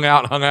of hung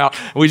out. And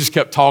we just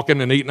kept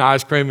talking and eating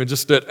ice cream and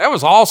that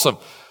was awesome.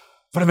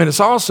 But I mean, it's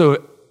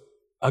also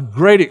a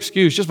great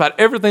excuse. Just about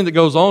everything that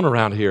goes on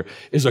around here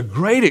is a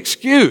great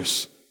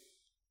excuse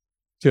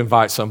to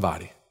invite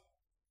somebody.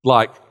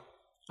 Like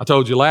I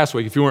told you last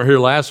week, if you weren't here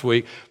last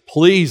week,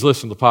 please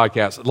listen to the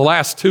podcast. The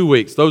last 2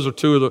 weeks, those are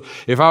two of the,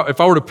 if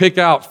I were to pick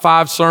out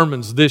 5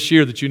 sermons this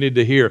year that you need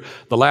to hear,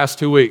 the last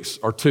 2 weeks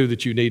are 2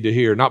 that you need to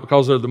hear. Not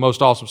because they're the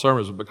most awesome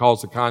sermons, but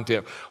because the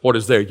content, what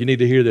is there. You need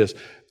to hear this.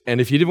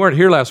 And if you weren't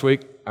here last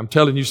week, I'm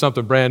telling you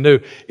something brand new,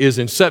 is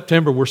in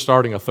September, we're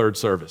starting a 3rd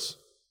service.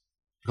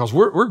 Because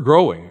we're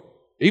growing,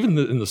 even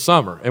in the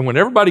summer. And when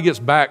everybody gets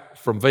back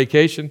from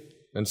vacation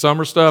and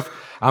summer stuff,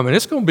 I mean,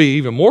 it's going to be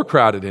even more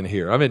crowded in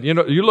here. I mean,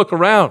 you look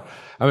around.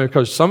 I mean,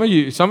 because some of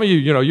you,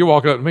 you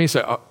walk up to me and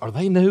say, are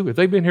they new? Have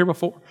they been here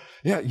before?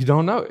 Yeah, you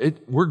don't know.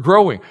 We're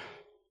growing.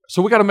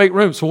 So we got to make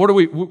room. So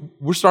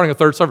we're starting a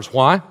 3rd service.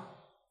 Why?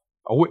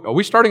 Are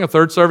we starting a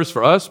 3rd service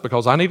for us?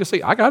 Because I need a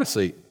seat. I got a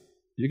seat.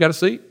 You got a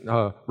seat?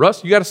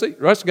 Russ, you got a seat?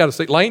 Russ, you got a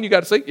seat? Lane, you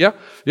got a seat? Yeah.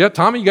 Yeah.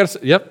 Tommy, you got a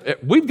seat? Yep.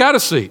 We've got a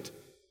seat.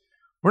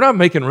 We're not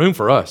making room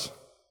for us.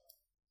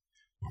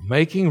 We're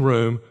making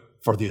room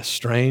for the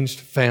estranged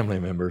family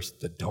members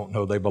that don't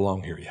know they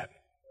belong here yet,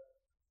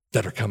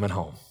 that are coming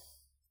home.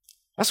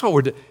 That's what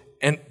we're doing.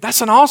 And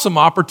that's an awesome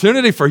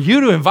opportunity for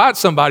you to invite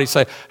somebody,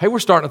 say, hey, we're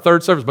starting a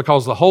 3rd service,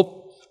 because the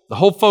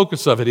whole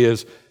focus of it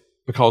is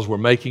because we're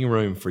making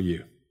room for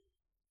you.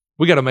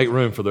 We got to make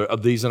room for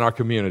these in our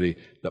community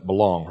that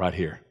belong right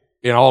here,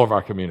 in all of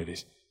our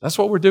communities. That's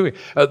what we're doing.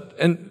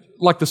 And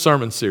like the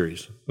sermon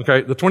series,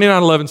 okay, the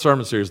 2911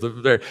 sermon series.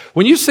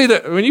 When you see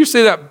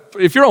that,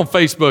 if you're on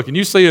Facebook and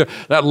you see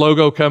that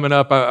logo coming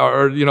up,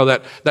 or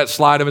that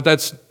slide, I mean,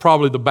 that's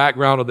probably the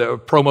background of the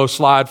promo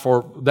slide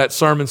for that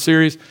sermon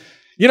series.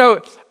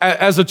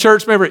 As a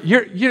church member,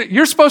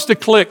 you're supposed to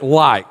click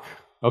like,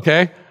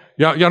 okay?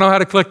 Y'all know how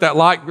to click that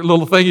like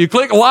little thing? You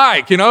click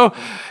like,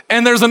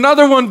 and there's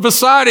another one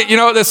beside it,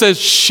 that says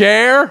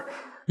share.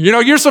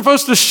 You're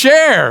supposed to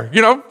share,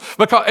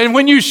 and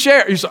when you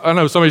share, I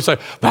know somebody say,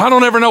 but I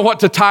don't ever know what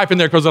to type in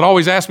there because it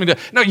always asks me to.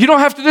 No, you don't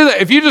have to do that.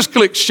 If you just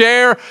click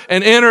share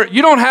and enter,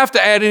 you don't have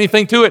to add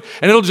anything to it,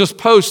 and it'll just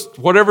post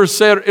whatever's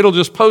said. It'll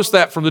just post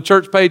that from the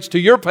church page to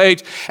your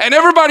page, and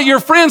everybody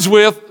you're friends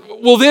with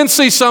will then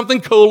see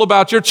something cool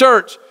about your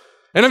church.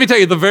 And let me tell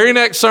you, the very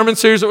next sermon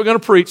series that we're going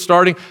to preach,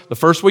 starting the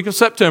first week of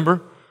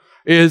September,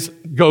 is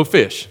Go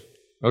Fish.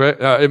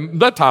 Okay,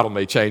 that title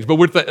may change, but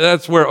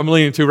that's where I'm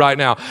leaning to right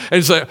now. And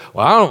you say,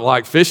 well, I don't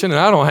like fishing and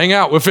I don't hang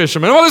out with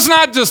fishermen. Well,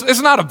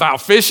 it's not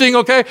about fishing,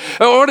 okay?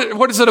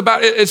 What is it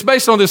about? It's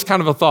based on this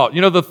kind of a thought.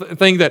 The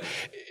thing that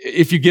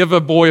if you give a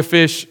boy a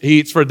fish,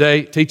 he eats for a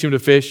day. Teach him to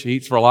fish, he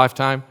eats for a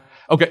lifetime.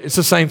 Okay, it's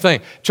the same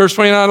thing. Church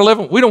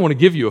 2911, we don't want to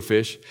give you a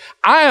fish.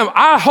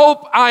 I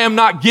hope I am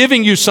not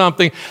giving you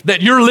something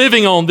that you're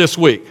living on this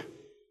week.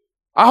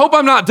 I hope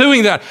I'm not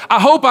doing that. I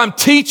hope I'm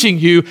teaching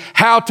you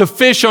how to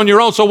fish on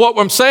your own. So what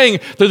I'm saying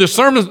through the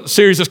sermon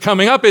series that's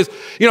coming up is,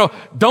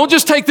 don't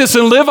just take this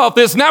and live off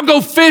this. Now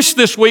go fish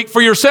this week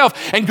for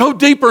yourself and go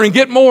deeper and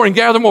get more and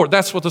gather more.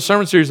 That's what the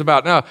sermon series is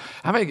about. Now,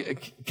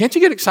 can't you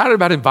get excited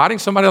about inviting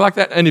somebody like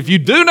that? And if you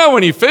do know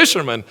any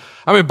fishermen,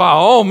 by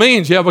all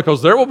means,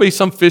 because there will be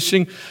some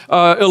fishing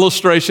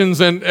illustrations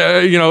and,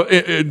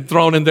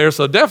 thrown in there.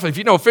 So definitely, if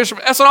you know a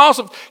fisherman, that's an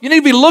awesome, you need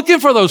to be looking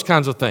for those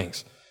kinds of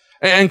things.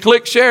 And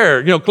click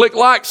share, click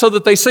like so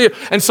that they see it.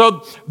 And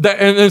so,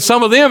 and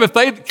some of them, if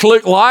they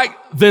click like,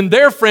 then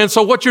they're friends.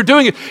 So what you're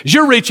doing is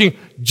you're reaching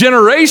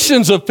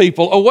generations of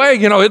people away.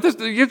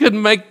 You could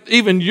make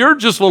even your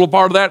just little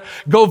part of that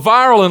go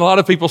viral and a lot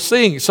of people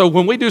seeing. So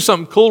when we do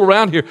something cool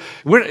around here,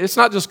 it's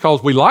not just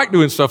because we like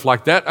doing stuff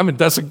like that.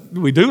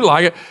 We do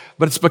like it,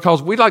 but it's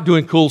because we like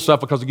doing cool stuff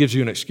because it gives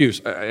you an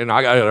excuse. And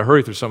I got to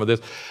hurry through some of this.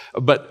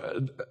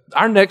 But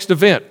our next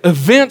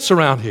events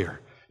around here,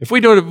 if we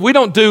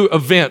don't do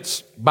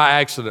events by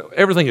accident.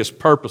 Everything is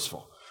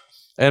purposeful.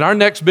 And our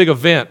next big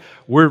event,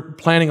 we're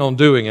planning on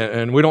doing it,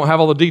 and we don't have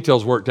all the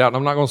details worked out, and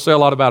I'm not going to say a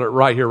lot about it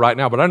right here, right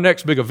now, but our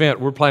next big event,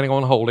 we're planning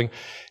on holding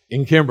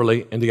in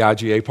Kimberly in the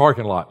IGA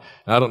parking lot.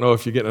 And I don't know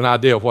if you're getting an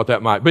idea of what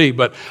that might be,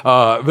 but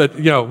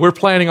we're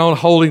planning on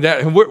holding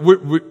that, and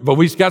but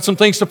we've got some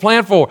things to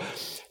plan for.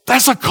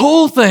 That's a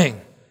cool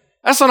thing.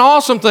 That's an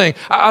awesome thing.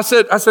 I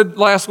said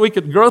last week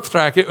at Growth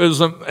Track, it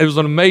was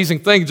an amazing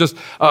thing. Just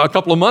a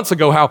couple of months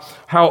ago,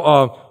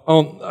 how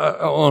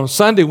on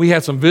Sunday we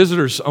had some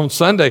visitors on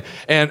Sunday,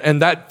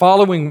 and that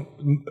following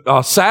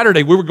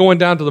Saturday we were going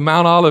down to the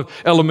Mount Olive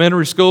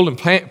Elementary School and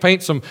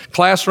paint some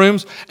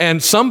classrooms.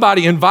 And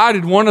somebody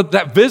invited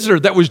that visitor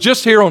that was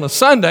just here on a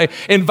Sunday,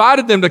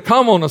 invited them to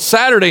come on a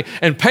Saturday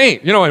and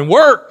paint, and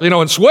work,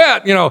 and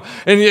sweat,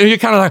 and you're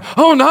kind of like,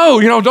 oh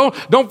no,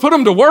 don't put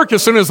them to work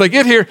as soon as they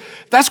get here.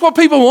 That's what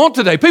people want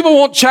today. People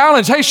want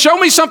challenge. Hey, show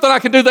me something I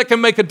can do that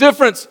can make a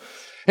difference.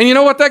 And you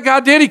know what that guy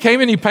did? He came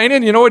in, he painted,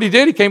 and you know what he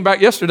did? He came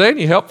back yesterday and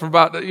he helped for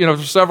about, for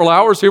several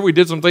hours here. We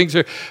did some things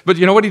here. But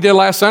you know what he did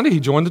last Sunday? He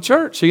joined the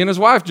church. He and his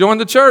wife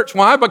joined the church.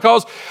 Why?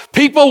 Because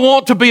people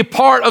want to be a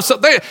part of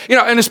something,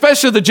 and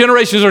especially the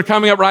generations that are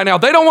coming up right now.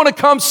 They don't want to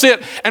come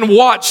sit and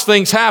watch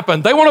things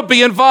happen. They want to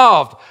be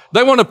involved.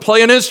 They want to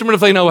play an instrument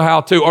if they know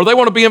how to, or they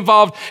want to be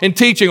involved in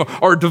teaching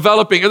or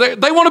developing.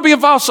 They want to be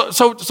involved.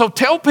 So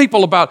tell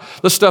people about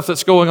the stuff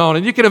that's going on.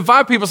 And you can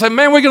invite people and say,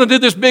 man, we're going to do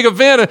this big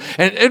event,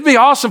 and it'd be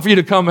awesome for you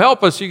to come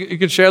help us. You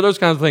can share those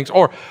kinds of things.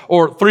 Or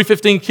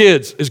 315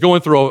 Kids is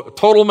going through a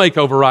total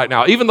makeover right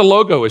now. Even the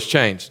logo has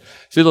changed.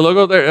 See the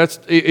logo there?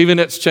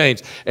 It's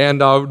changed.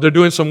 And they're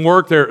doing some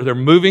work. They're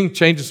moving,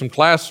 changing some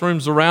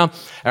classrooms around.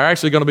 They're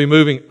actually going to be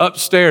moving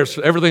upstairs.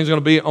 Everything's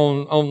going to be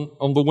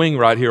on the wing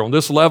right here on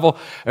this level.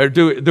 They're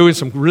doing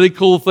some really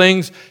cool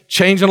things,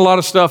 changing a lot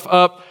of stuff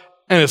up,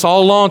 and it's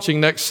all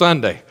launching next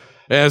Sunday.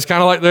 And it's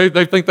kind of like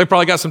they think they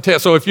probably got some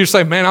tests. So if you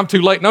say, man, I'm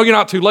too late. No, you're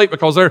not too late,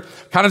 because they're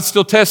kind of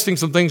still testing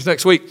some things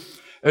next week.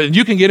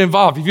 You can get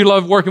involved. If you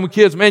love working with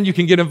kids, man, you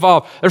can get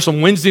involved. There's some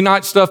Wednesday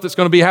night stuff that's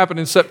going to be happening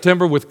in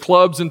September with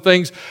clubs and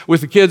things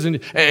with the kids and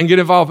get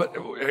involved. But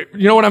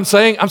you know what I'm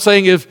saying? I'm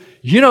saying if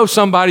you know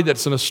somebody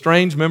that's an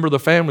estranged member of the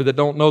family that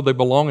don't know they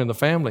belong in the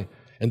family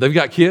and they've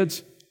got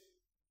kids,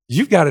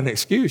 you've got an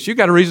excuse. You've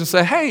got a reason to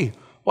say, hey,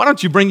 why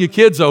don't you bring your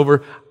kids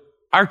over?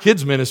 Our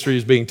kids ministry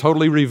is being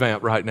totally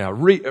revamped right now.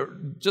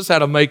 Just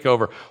had a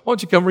makeover. Why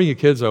don't you come bring your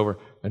kids over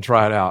and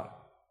try it out?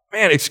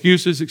 Man,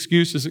 excuses.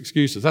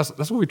 That's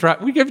what we try.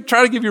 We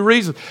try to give you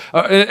reasons.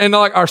 And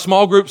like our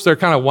small groups, they're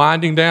kind of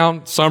winding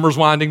down. Summer's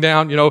winding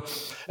down,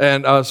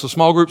 and so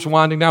small groups are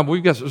winding down. But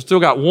we've still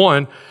got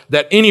one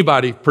that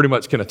anybody pretty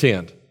much can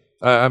attend.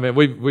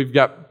 We've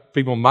got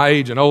people my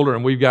age and older,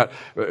 and we've got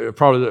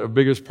probably the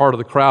biggest part of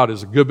the crowd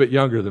is a good bit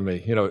younger than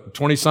me,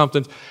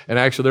 20-somethings, and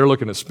actually they're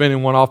looking at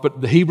spinning one off. But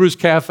the Hebrews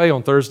Cafe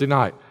on Thursday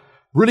night,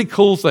 really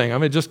cool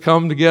thing. Just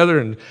come together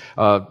and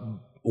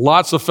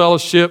lots of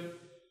fellowship,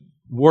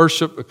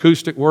 worship,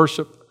 acoustic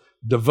worship,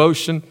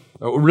 devotion.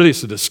 Really,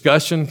 it's a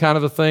discussion kind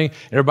of a thing.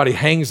 Everybody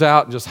hangs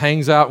out and just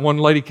hangs out. One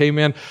lady came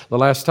in the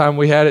last time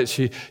we had it.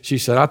 She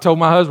said, I told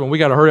my husband, we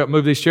got to hurry up and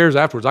move these chairs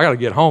afterwards. I got to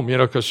get home,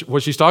 because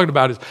what she's talking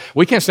about is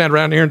we can't stand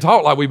around here and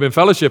talk like we've been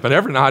fellowshipping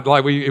every night,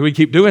 like we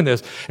keep doing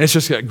this. And it's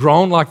just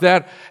grown like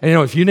that. And,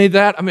 if you need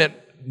that,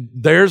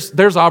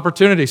 there's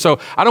opportunity. So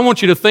I don't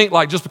want you to think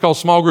like just because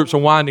small groups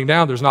are winding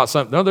down, there's not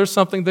something. No, there's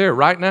something there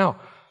right now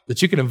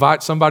that you can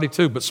invite somebody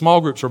to. But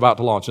small groups are about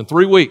to launch in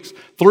 3 weeks.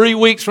 3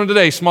 weeks from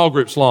today, small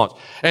groups launch.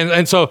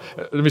 And so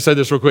let me say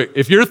this real quick.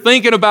 If you're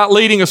thinking about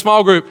leading a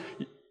small group,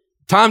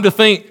 time to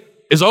think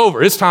is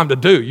over. It's time to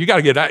do. You got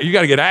to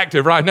get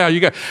active right now. You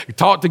got to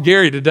talk to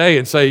Gary today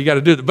and say you got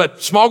to do it.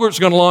 But small groups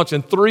are going to launch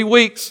in 3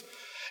 weeks.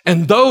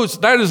 And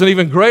that is an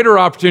even greater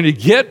opportunity.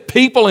 Get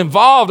people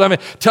involved.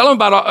 Tell them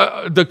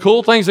about the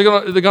cool things that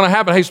are going to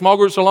happen. Hey, small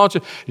groups are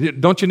launching.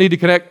 Don't you need to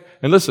connect?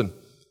 And listen,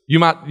 you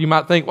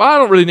might think, well, I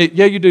don't really need,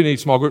 you do need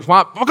small groups.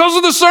 Why? Because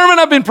of the sermon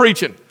I've been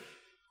preaching.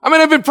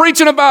 I've been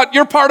preaching about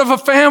you're part of a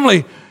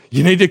family.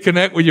 You need to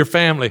connect with your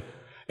family.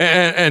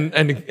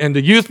 and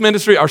the youth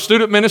ministry, our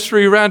student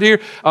ministry around here,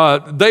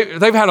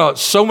 they've had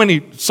so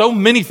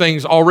many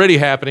things already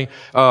happening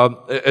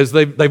as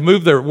they've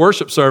moved their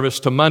worship service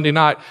to Monday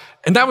night.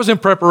 And that was in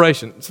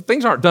preparation. So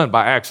things aren't done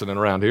by accident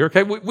around here,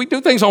 okay? We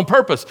do things on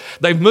purpose.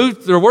 They've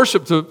moved their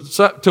worship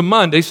to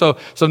Monday, so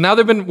now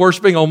they've been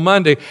worshiping on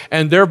Monday,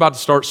 and they're about to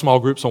start small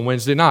groups on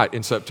Wednesday night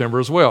in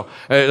September as well.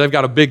 They've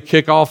got a big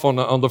kickoff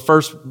on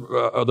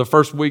the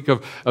first week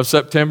of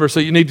September, so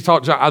you need to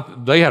talk to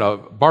John. They had a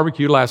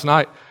barbecue last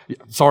night.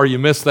 Sorry you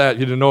missed that.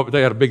 You didn't know it, but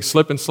they had a big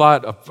slip and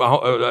slide.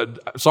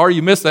 Sorry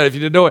you missed that if you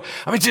didn't know it.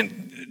 I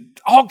mean,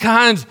 all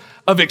kinds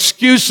of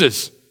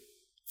excuses.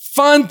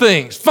 Fun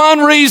things, fun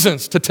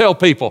reasons to tell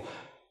people,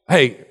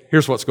 hey,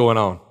 here's what's going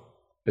on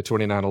at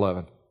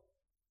 2911.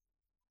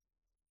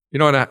 You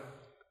know, and I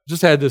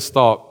just had this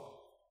thought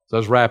as I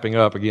was wrapping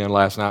up again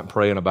last night and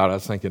praying about it. I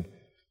was thinking,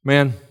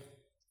 man,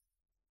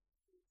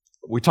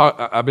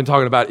 I've been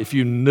talking about if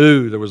you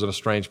knew there was an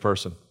estranged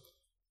person.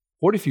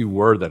 What if you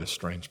were that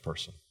estranged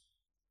person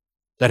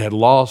that had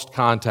lost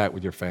contact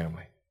with your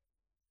family?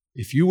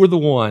 If you were the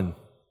one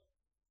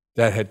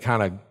that had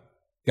kind of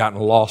gotten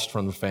lost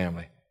from the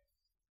family,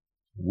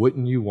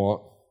 wouldn't you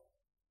want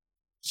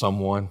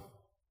someone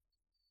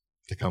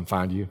to come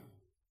find you?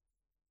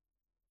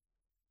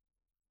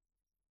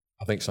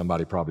 I think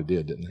somebody probably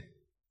did, didn't they?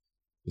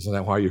 Isn't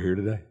that why you're here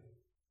today?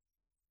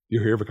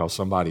 You're here because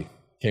somebody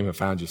came and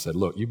found you and said,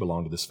 look, you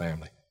belong to this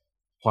family.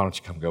 Why don't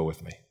you come go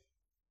with me?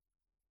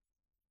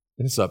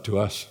 And it's up to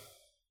us.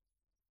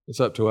 It's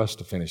up to us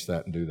to finish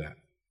that and do that.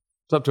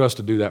 It's up to us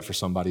to do that for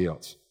somebody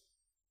else.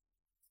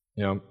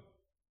 You know,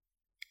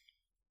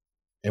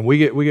 and we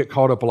get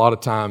caught up a lot of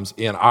times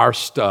in our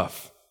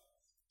stuff.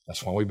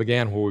 That's why we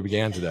began where we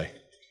began today.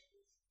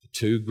 The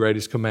two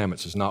greatest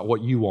commandments is not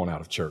what you want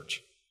out of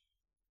church.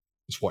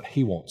 It's what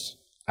He wants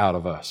out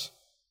of us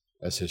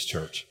as His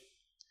church.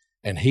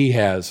 And He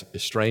has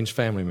estranged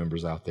family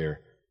members out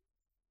there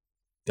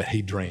that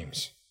He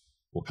dreams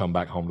will come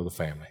back home to the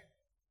family.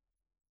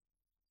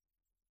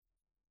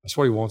 That's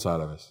what He wants out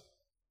of us.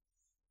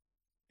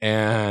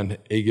 And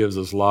He gives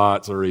us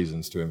lots of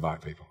reasons to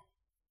invite people.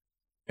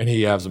 And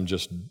He has them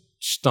just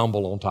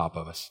stumble on top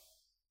of us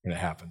when it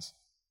happens.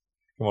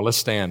 Come on, let's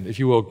stand. If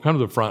you will, come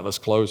to the front. Let's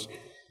close.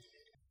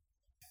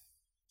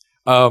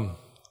 One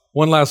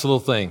last little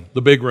thing,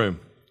 the big room.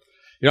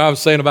 You know, I was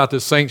saying about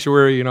this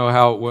sanctuary, you know,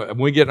 how when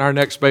we get in our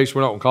next space, we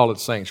don't call it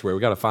sanctuary.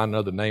 We got to find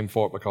another name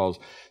for it because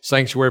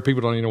sanctuary,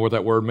 people don't even know what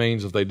that word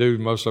means. If they do,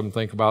 most of them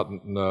think about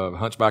the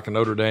Hunchback of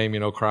Notre Dame, you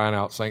know, crying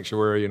out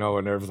sanctuary, you know,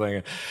 and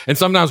everything. And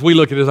sometimes we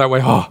look at it that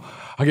way, oh,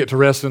 I get to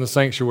rest in the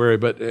sanctuary,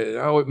 but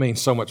it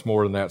means so much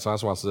more than that. So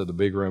that's why I said the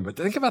big room. But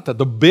think about that,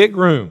 the big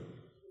room.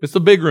 It's the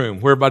big room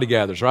where everybody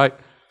gathers, right?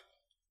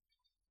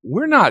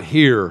 We're not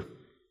here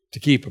to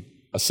keep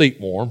a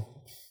seat warm.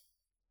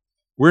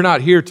 We're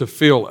not here to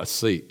fill a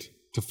seat,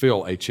 to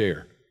fill a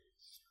chair.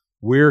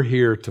 We're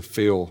here to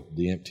fill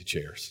the empty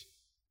chairs.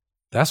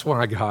 That's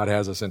why God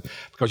has us in.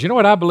 Because you know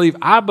what I believe?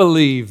 I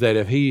believe that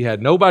if He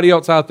had nobody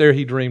else out there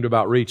He dreamed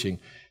about reaching,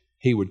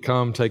 He would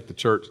come take the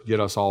church, get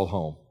us all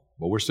home.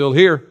 But we're still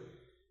here.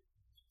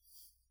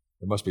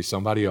 There must be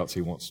somebody else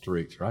He wants to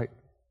reach, right?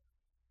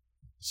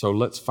 So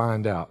let's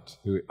find out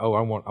who. I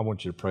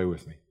want you to pray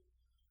with me.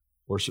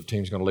 Worship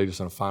team's going to lead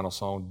us in a final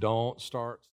song. Don't start.